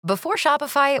Before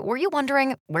Shopify, were you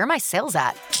wondering, where are my sales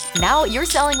at? Now you're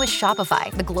selling with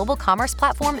Shopify, the global commerce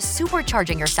platform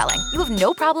supercharging your selling. You have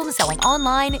no problem selling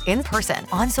online, in person,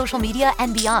 on social media,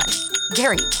 and beyond.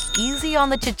 Gary, easy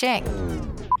on the cha-ching.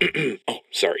 Oh,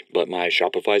 sorry, but my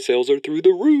Shopify sales are through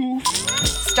the roof.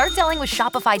 Start selling with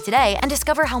Shopify today and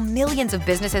discover how millions of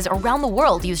businesses around the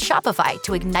world use Shopify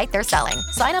to ignite their selling.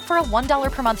 Sign up for a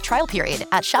 $1 per month trial period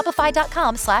at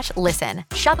shopify.com/listen.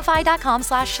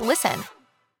 Shopify.com/listen.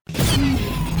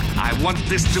 I want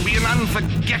this to be an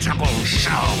unforgettable show.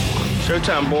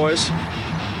 Showtime, boys.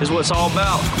 This is what it's all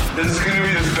about. This is going to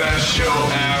be the best show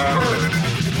ever.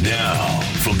 Now,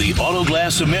 from the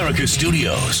Autoglass America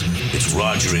studios, it's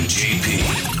Roger and JP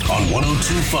on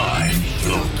 102.5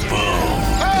 The Bone.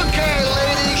 Okay,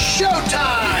 ladies,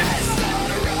 showtime!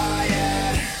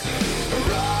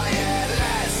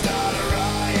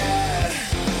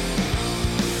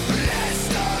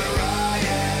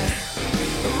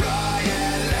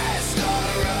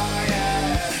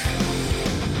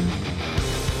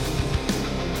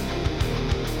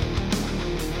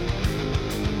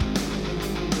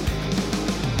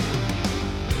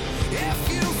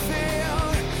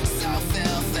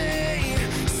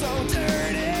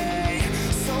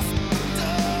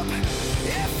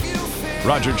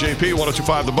 Roger and JP,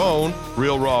 102.5 The Bone,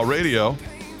 Real Raw Radio.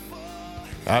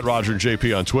 At Roger and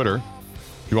JP on Twitter.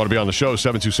 If you want to be on the show,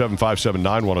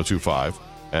 727-579-1025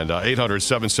 and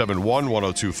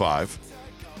 800-771-1025.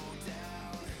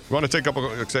 You want to take a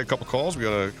couple calls? We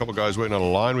got a couple guys waiting on the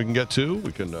line we can get to.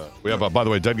 We have, by the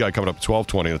way, Dead Guy coming up at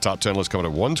 12:20 and the top 10 list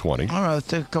coming at 1:20. All right, let's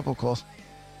take a couple calls.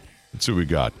 Let's see what we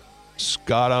got.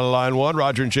 Scott on line one.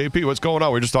 Roger and JP, what's going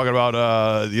on? We're just talking about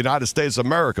the United States of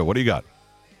America. What do you got?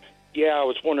 Yeah, I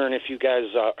was wondering if you guys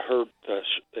heard a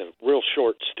real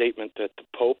short statement that the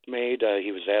Pope made.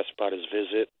 He was asked about his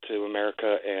visit to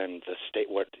America and the state,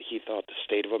 what he thought the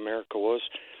state of America was.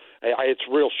 It's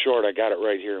real short. I got it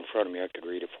right here in front of me. I could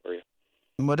read it for you.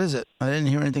 What is it? I didn't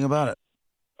hear anything about it.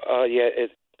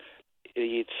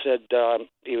 He said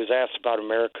he was asked about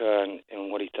America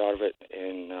and what he thought of it,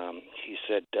 and he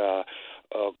said,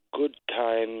 good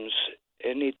times,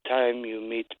 anytime you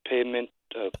meet payment,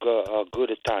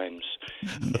 good times.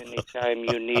 Anytime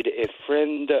you need a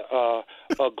friend,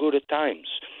 good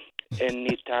times.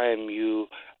 Anytime you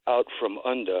out from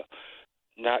under,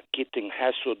 not getting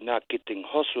hassled, not getting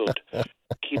hustled,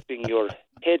 keeping your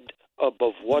head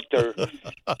above water,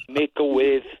 make a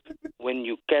wave when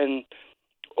you can,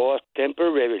 or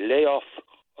temporary layoff,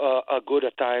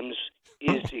 good times,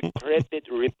 easy credit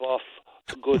ripoff,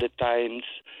 good times,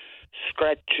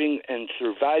 scratching and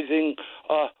surviving,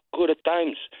 good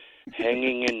times,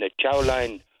 hanging in the chow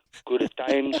line, good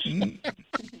times.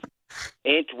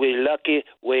 Ain't we lucky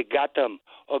we got them,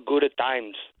 good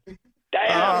times.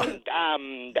 Damn.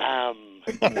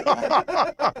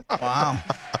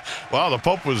 Wow, the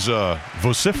Pope was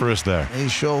vociferous there. He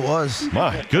sure was.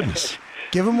 My goodness.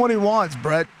 Give him what he wants,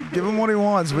 Brett. Give him what he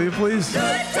wants, will you please?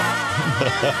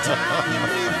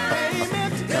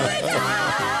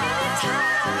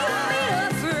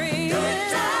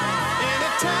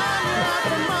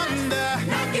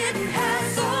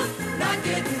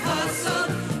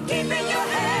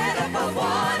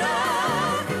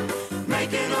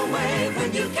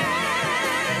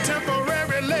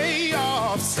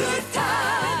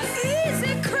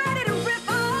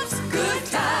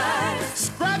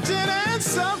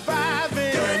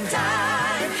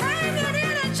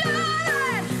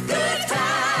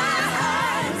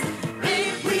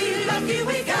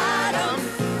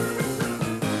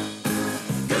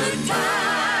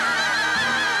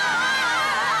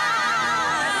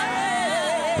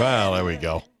 Well, there we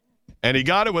go. And he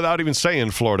got it without even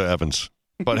saying Florida Evans.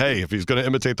 But hey, if he's going to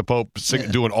imitate the Pope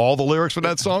doing all the lyrics for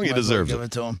that song, he deserves it. Give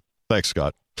it to him. Thanks,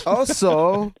 Scott.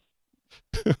 Also,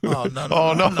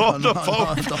 the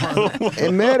Pope.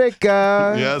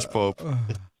 America Yes, Pope.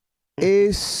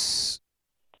 is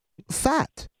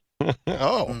fat.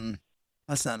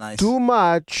 That's not nice. Too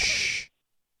much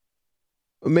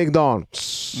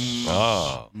McDonald's.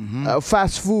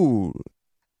 Fast food.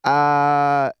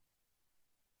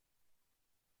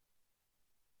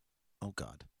 Oh,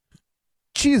 God.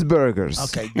 Cheeseburgers.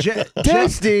 Okay. Jed.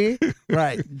 Tasty.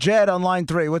 Right. Jed on line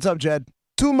 3. What's up, Jed?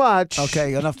 Too much.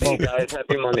 Okay, enough, Hey, Pope. guys.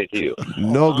 Happy Monday to you.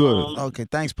 No good. Okay,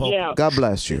 thanks, Pope. Yeah. God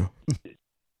bless you.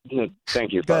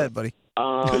 Thank you. Go ahead, buddy.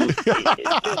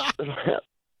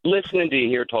 Listening to you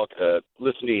here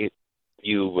listen to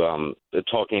you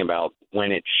talking about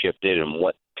when it shifted and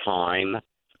what time.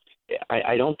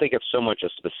 I don't think it's so much a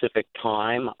specific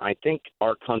time. I think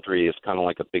our country is kind of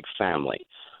like a big family,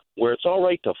 where it's all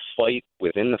right to fight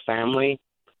within the family,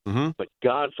 But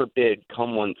God forbid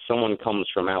when someone comes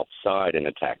from outside and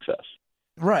attacks us.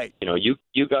 Right. You know,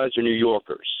 you guys are New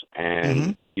Yorkers,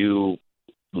 and you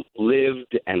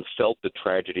lived and felt the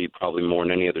tragedy probably more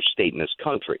than any other state in this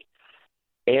country.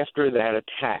 After that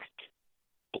attack,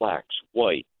 blacks,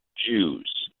 white,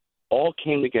 Jews, all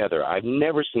came together. I've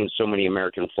never seen so many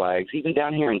American flags, even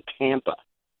down here in Tampa,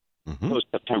 post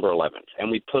September 11th.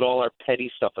 And we put all our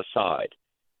petty stuff aside.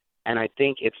 And I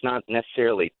think it's not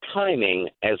necessarily timing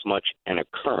as much an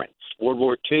occurrence. World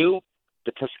War II,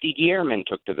 the Tuskegee Airmen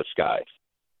took to the skies.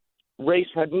 Race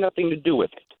had nothing to do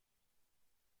with it.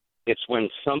 It's when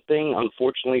something,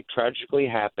 unfortunately, tragically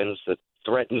happens that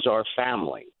threatens our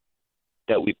family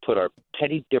that we put our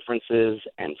petty differences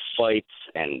and fights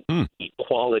and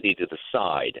equality to the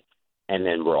side, and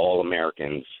then we're all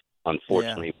Americans,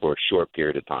 unfortunately, for a short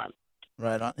period of time.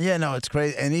 Right on. Yeah, no, it's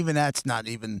crazy. And even that's not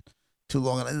even too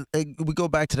long. We go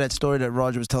back to that story that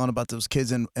Roger was telling about those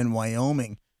kids in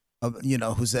Wyoming,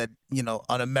 who said,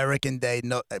 on American Day,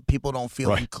 no, people don't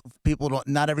feel,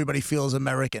 not everybody feels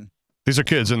American. These are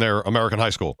kids in their American high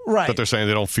school. Right. That they're saying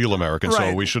they don't feel American,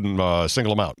 so we shouldn't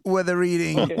single them out. Where they're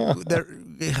eating.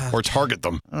 Or target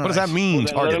them. What does that mean,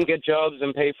 target? Let them get jobs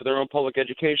and pay for their own public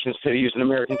education instead of using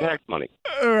American tax money.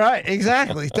 Right,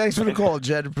 exactly. Thanks for the call,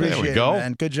 Jed. Appreciate it, go.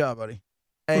 man. Good job, buddy.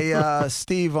 Hey,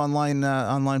 Steve on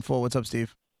line 4. What's up,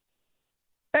 Steve?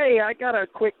 Hey, I got a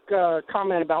quick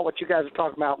comment about what you guys are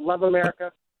talking about. Love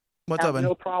America. What's up, man?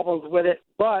 No problems with it,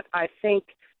 but I think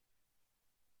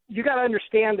you got to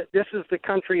understand that this is the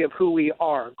country of who we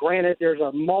are. Granted, there's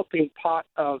a melting pot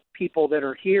of people that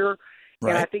are here,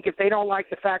 and I think if they don't like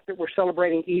the fact that we're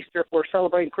celebrating Easter, if we're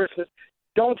celebrating Christmas,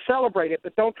 don't celebrate it,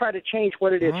 but don't try to change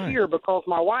what it is here, because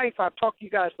my wife, I've talked to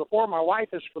you guys before, my wife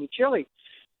is from Chile,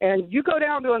 and you go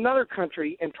down to another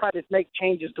country and try to make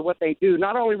changes to what they do.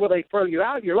 Not only will they throw you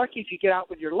out, you're lucky if you get out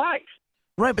with your life.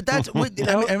 Right, but that's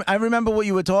I remember what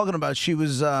you were talking about. She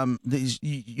was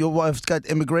your wife's got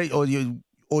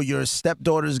or your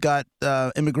stepdaughter's got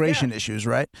immigration issues,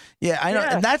 right? Yeah, I know.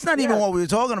 And that's not even what we were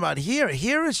talking about here.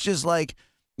 Here it's just like,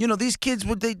 these kids,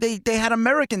 they had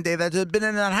American Day that had been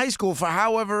in that high school for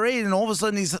however age, and all of a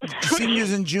sudden these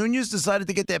seniors and juniors decided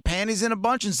to get their panties in a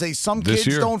bunch and say some kids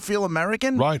don't feel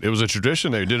American. Right. It was a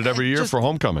tradition. They did it every year for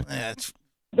homecoming. But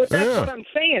that's what I'm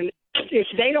saying. If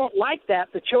they don't like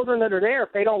that, the children that are there,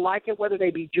 if they don't like it, whether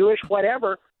they be Jewish,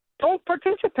 whatever, don't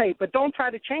participate, but don't try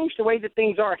to change the way that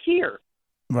things are here.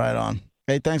 Right on.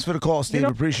 Hey, thanks for the call, Steve.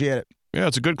 Appreciate it. Yeah,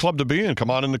 it's a good club to be in. Come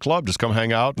on in the club. Just come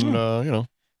hang out and,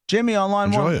 Jimmy on line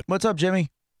enjoy 1. it. What's up, Jimmy?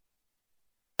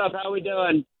 What's up? How we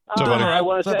doing? What's up, buddy? I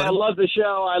want to say I love the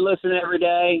show. I listen every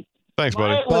day. Thanks,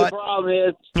 buddy. My only problem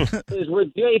is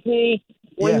with JP,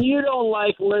 when you don't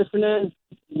like listening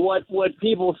what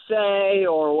people say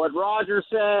or what Roger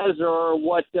says or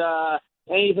what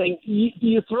anything,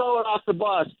 you throw it off the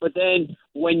bus. But then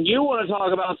when you want to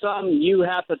talk about something, you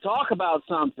have to talk about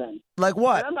something. Like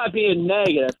what? And I'm not being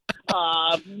negative.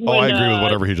 I agree with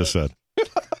whatever he just said.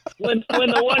 When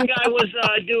the one guy was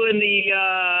doing the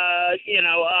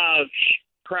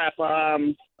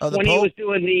when he was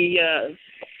doing the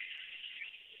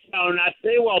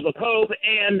the Pope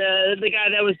and the guy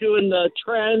that was doing the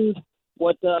trend,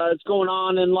 what's going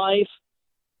on in life.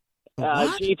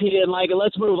 GP didn't like it.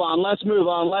 Let's move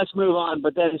on.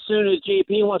 But then as soon as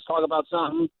GP wants to talk about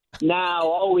something,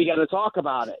 now we got to talk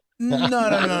about it. No.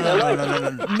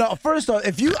 No, first off,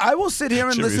 I will sit here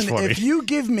and listen. Funny. If you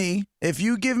give me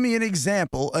an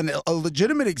example, a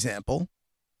legitimate example,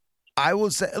 I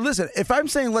will say, listen, if I'm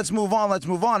saying let's move on, it's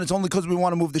only because we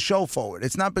want to move the show forward.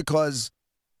 It's not because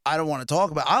I don't want to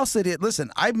talk about it. I'll sit here,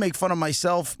 listen, I make fun of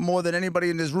myself more than anybody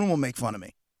in this room will make fun of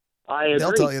me. I agree.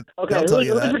 They'll tell you. Okay, they'll tell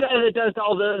you who's that. the guy that does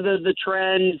all the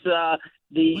trends, the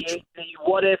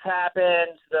what if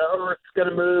happens, the Earth's going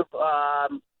to move,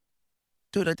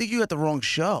 Dude, I think you got the wrong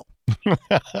show. I'm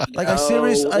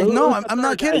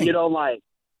not kidding. You don't like?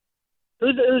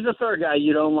 Who's the third guy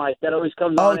you don't like that always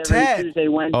comes on every Ted. Tuesday,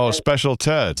 Wednesday? Oh, Special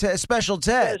Ted. Special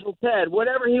Ted. Special Ted.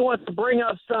 Whenever he wants to bring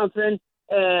up something,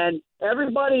 and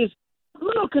everybody's a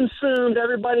little consumed,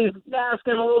 everybody's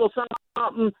asking a little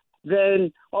something,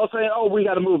 then I'll say, we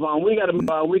got to move on. We got to move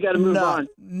on.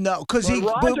 No, because he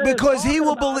will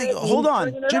believe. Hold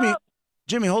on,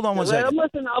 Jimmy, hold on one second.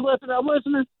 I'm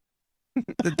listening.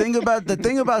 The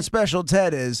thing about Special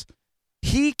Ted is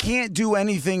he can't do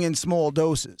anything in small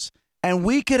doses. And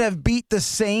we could have beat the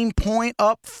same point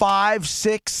up 5,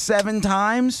 6, 7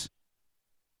 times.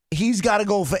 He's got to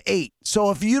go for 8. So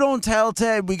if you don't tell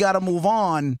Ted we got to move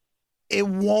on, it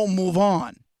won't move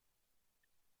on.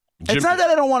 It's not that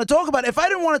I don't want to talk about it. If I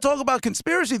didn't want to talk about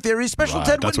conspiracy theories, Special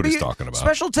Ted wouldn't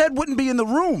be in the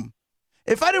room.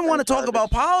 If I didn't want to talk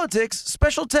about politics,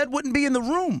 Special Ted wouldn't be in the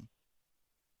room.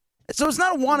 So it's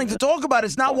not wanting to talk about it.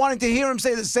 It's not wanting to hear him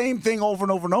say the same thing over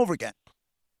and over and over again.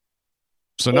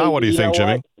 So now what do you think,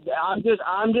 Jimmy? I'm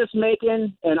just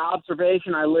making an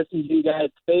observation. I listen to you guys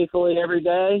faithfully every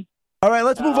day. All right,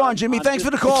 let's move on, Jimmy. Thanks for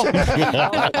the call.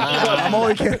 I'm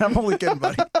only kidding,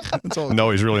 buddy. No,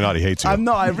 he's really not. He hates you.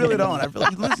 I really don't.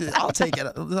 Listen, I'll take it.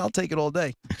 I'll take it all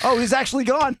day. Oh, he's actually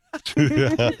gone.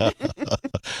 I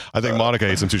think Monica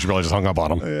hates him too. She probably just hung up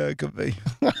on him. Yeah, it could be.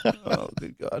 Oh,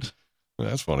 good God.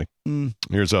 That's funny.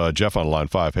 Here's Jeff on line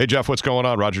 5. Hey, Jeff, what's going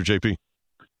on? Roger JP.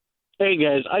 Hey,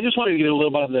 guys. I just wanted to get a little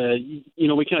about we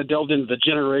kind of delved into the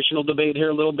generational debate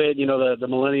here a little bit, the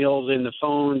millennials and the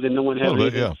phones and no one having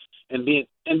anything. And being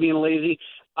lazy,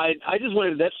 I just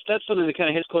wanted that's something that kind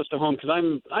of hits close to home because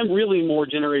I'm really more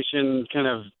generation kind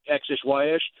of X-ish,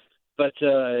 Y-ish, but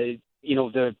the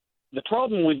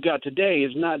problem we've got today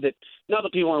is not that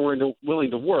people aren't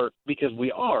willing to work because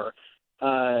we are,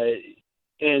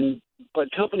 but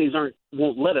companies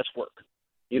won't let us work.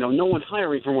 No one's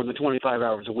hiring for more than 25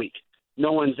 hours a week.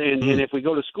 No one's and if we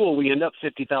go to school, we end up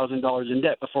 $50,000 in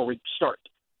debt before we start.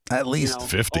 At least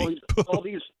 50. All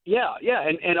these,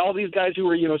 and all these guys who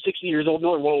are 60 years old.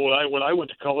 No, well, when I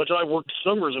went to college, I worked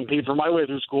summers and paid for my way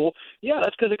through school. Yeah,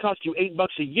 that's because it cost you $8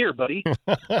 a year, buddy.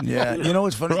 Yeah, you know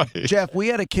what's funny, right. Jeff? We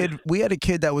had a kid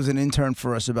that was an intern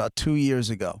for us about 2 years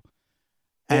ago,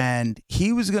 and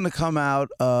he was going to come out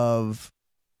of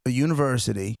a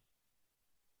university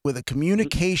with a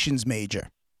communications major.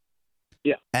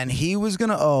 Yeah, and he was going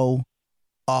to owe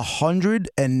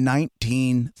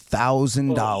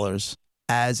 $119,000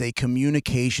 as a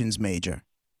communications major.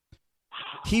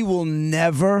 He will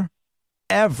never,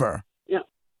 ever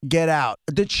get out.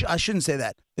 I shouldn't say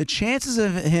that. The chances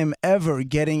of him ever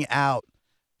getting out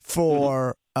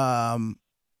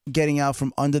getting out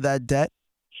from under that debt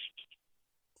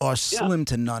are slim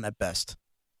to none at best.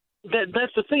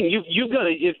 That's the thing. You've got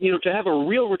to to have a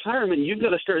real retirement. You've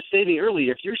got to start saving early.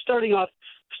 If you're starting off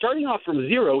from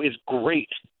zero is great.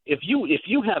 If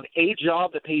you have a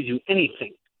job that pays you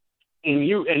anything, and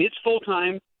it's full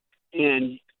time,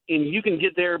 and you can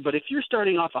get there. But if you're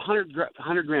starting off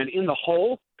 $100 grand in the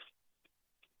hole,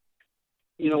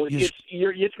 it's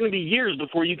going to be years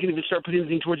before you can even start putting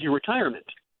anything towards your retirement.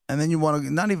 And then you want to,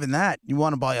 not even that, you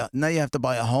want to now you have to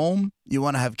buy a home. You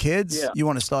want to have kids. Yeah. You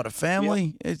want to start a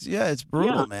family. Yeah. It's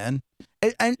brutal, man.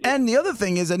 And the other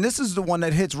thing is, and this is the one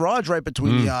that hits Raj right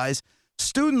between the eyes,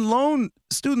 student loan,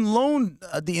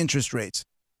 the interest rates.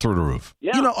 Through the roof.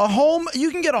 Yeah. A home,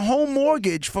 you can get a home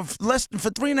mortgage for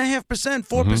 3.5%,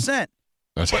 4%.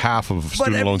 That's half of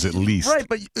student loans at least. Right,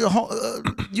 but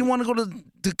you want to go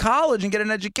to college and get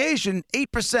an education,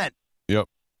 8%. Yep.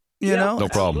 You know? No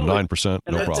problem. 9%,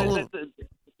 no problem.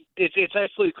 It's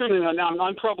actually criminal. Now,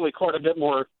 I'm probably quite a bit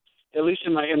more, at least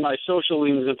in my social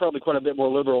leanings, I'm probably quite a bit more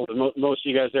liberal than most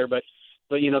of you guys there. But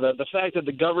the fact that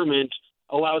the government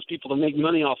allows people to make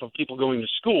money off of people going to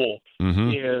school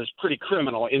is pretty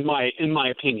criminal, in my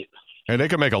opinion. And they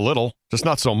can make a little, just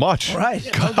not so much. Right.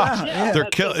 God,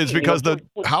 it's because the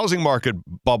housing market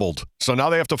bubbled. So now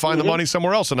they have to find the money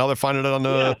somewhere else. And now they're finding it on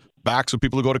the backs of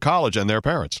people who go to college and their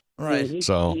parents. Right.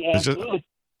 So it's just,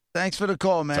 thanks for the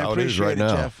call, man. That's how Appreciate it is right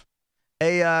now. Jeff.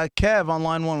 Hey, Kev on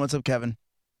line 1. What's up, Kevin?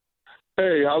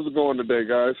 Hey, how's it going today,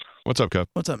 guys? What's up, Kev?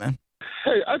 What's up, man?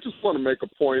 Hey, I just want to make a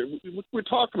point. We're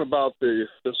talking about the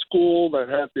school that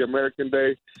had the American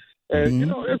Day.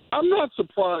 And, I'm not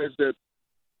surprised that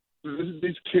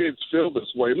these kids feel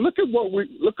this way. Look at what we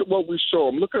show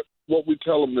them. Look at what we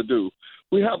tell them to do.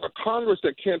 We have a Congress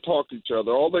that can't talk to each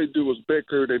other. All they do is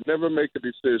bicker. They never make a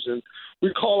decision.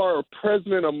 We call our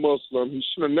president a Muslim. He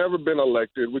should have never been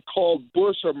elected. We call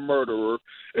Bush a murderer.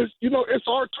 It's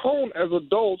our tone as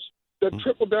adults that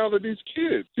trickle down to these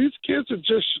kids. These kids are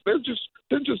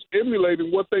they're just emulating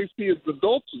what they see as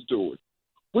adults is doing.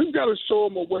 We've got to show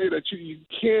them a way that you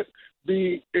can't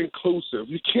be inclusive.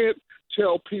 You can't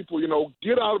tell people,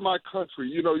 get out of my country.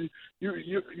 You're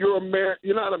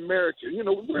not American.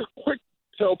 We're quick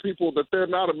to tell people that they're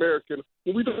not American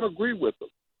when we don't agree with them.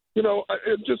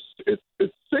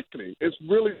 It's sickening. It's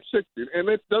really sickening, and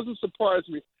it doesn't surprise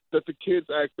me that the kids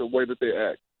act the way that they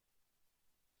act.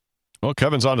 Well,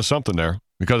 Kevin's onto something there.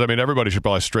 Because, everybody should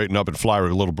probably straighten up and fly a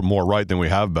little bit more right than we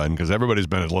have been, because everybody's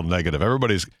been a little negative.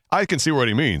 I can see what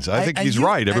he means. I think he's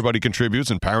right. Everybody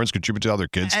contributes, and parents contribute to how their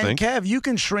kids think. And, Kev, you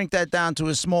can shrink that down to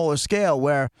a smaller scale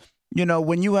where,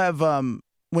 when you have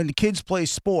when the kids play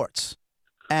sports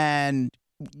and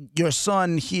your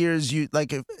son hears you,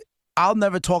 I'll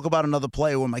never talk about another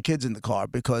player when my kid's in the car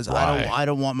because I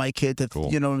don't want my kid to,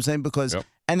 you know what I'm saying? Because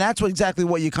And that's exactly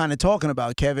what you're kind of talking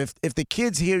about, Kev. If the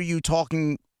kids hear you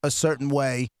talking a certain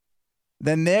way,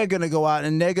 then they're going to go out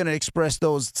and they're going to express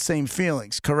those same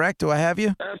feelings. Correct? Do I have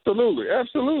you? Absolutely.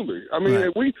 I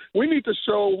mean, we need to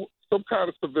show some kind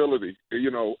of civility,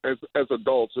 as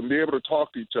adults, and be able to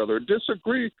talk to each other,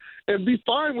 disagree, and be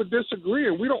fine with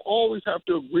disagreeing. We don't always have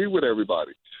to agree with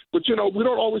everybody. But, we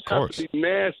don't always have to be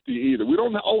nasty either. We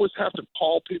don't always have to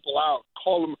call people out,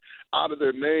 call them out of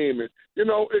their name. And, you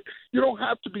don't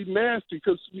have to be nasty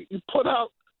because you put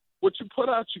out what you put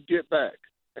out, you get back.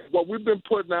 And what we've been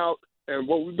putting out and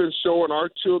what we've been showing our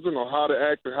children on how to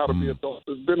act and how to be adults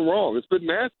has been wrong. It's been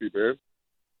nasty, man.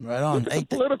 Right on. Look at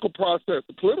the political process.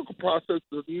 The political process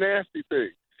is a nasty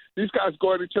thing. These guys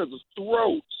go at each other's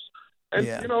throats. And,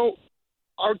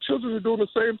 our children are doing the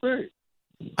same thing.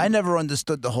 I never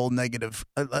understood the whole negative.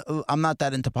 I'm not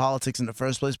that into politics in the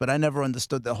first place, but I never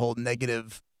understood the whole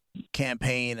negative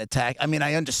campaign attack. I mean,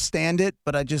 I understand it,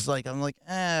 but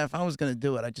if I was going to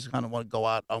do it, I just kind of want to go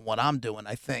out on what I'm doing,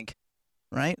 I think.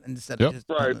 Right? Instead of just,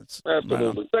 right.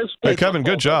 Absolutely. Thanks. Hey, Kevin,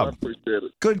 good job. I appreciate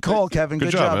it. Good call, Kevin. Good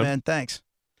Good job, job, man. man. Thanks.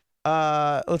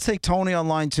 Let's take Tony on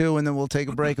line 2, and then we'll take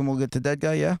a break, and we'll get to Dead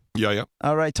Guy, yeah? Yeah.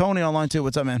 All right, Tony on line 2.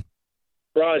 What's up, man?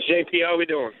 Raj, JP, how we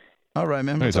doing? All right,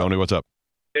 man. Hey, Tony, what's up?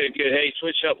 Good. Hey,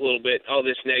 switch up a little bit. All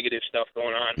this negative stuff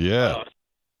going on. Yeah.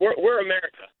 We're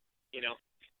America,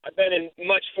 I've been in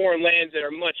much foreign lands that are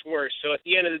much worse. So at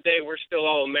the end of the day, we're still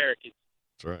all Americans.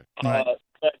 That's right.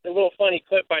 But a little funny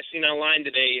clip I seen online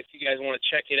today, if you guys want to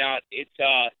check it out, it's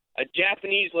a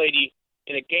Japanese lady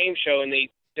in a game show, and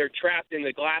they're trapped in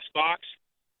the glass box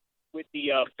with the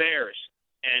bears.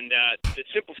 And to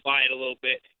simplify it a little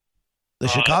bit, the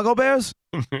Chicago Bears?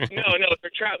 No, they're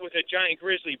trapped with a giant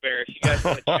grizzly bear. If you guys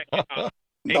want to check it out,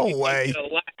 no way. Get a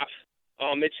laugh.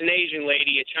 It's an Asian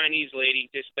lady, a Chinese lady,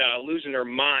 just losing her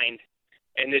mind,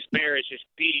 and this bear is just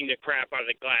beating the crap out of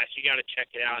the glass. You got to check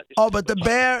it out. But the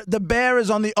bear is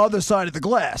on the other side of the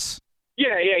glass.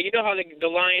 Yeah. You know how the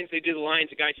lions, they do the lions.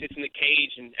 The guy sits in the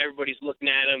cage, and everybody's looking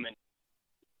at him, and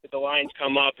the lions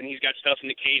come up, and he's got stuff in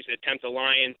the cage to tempt the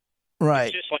lion. Right.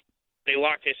 It's just like they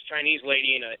locked this Chinese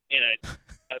lady in a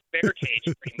bear cage,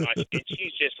 pretty much, and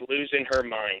she's just losing her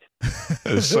mind.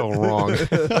 It's so wrong,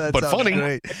 but funny.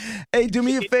 Great. Hey, do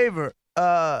me a favor.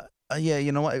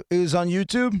 You know what? It was on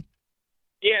YouTube.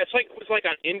 Yeah, it was like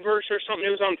on Inverse or something. It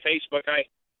was on Facebook.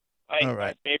 All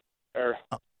right.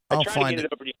 I tried to get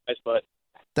it over to you guys, but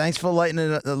thanks for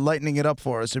lightening it up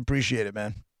for us. Appreciate it,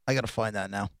 man. I got to find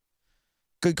that now.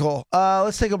 Good call.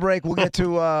 Let's take a break. We'll get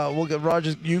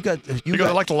Roger. You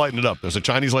gotta like to lighten it up. There's a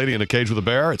Chinese lady in a cage with a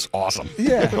bear. It's awesome.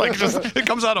 Yeah. It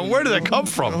comes out of where did that come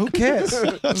from? Who cares?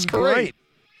 That's great.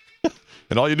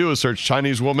 And all you do is search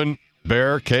Chinese woman,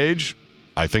 bear, cage.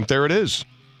 I think there it is.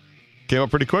 Came up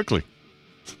pretty quickly.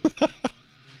 All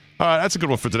right, that's a good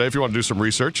one for today if you want to do some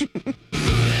research.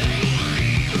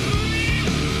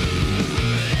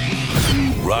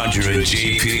 Roger and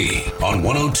JP on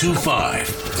 102.5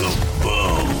 The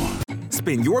Bone.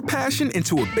 Spin your passion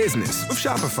into a business with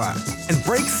Shopify and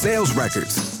break sales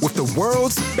records with the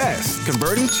world's best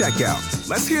converting checkout.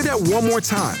 Let's hear that one more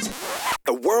time.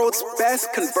 The world's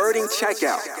best converting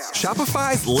checkout.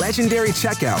 Shopify's legendary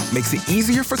checkout makes it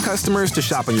easier for customers to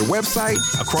shop on your website,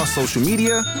 across social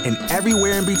media, and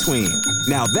everywhere in between.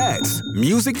 Now that's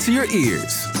music to your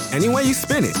ears. Any way you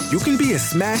spin it, you can be a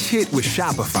smash hit with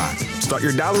Shopify. Start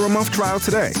your $1 a month trial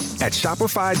today at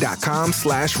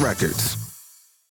shopify.com/records.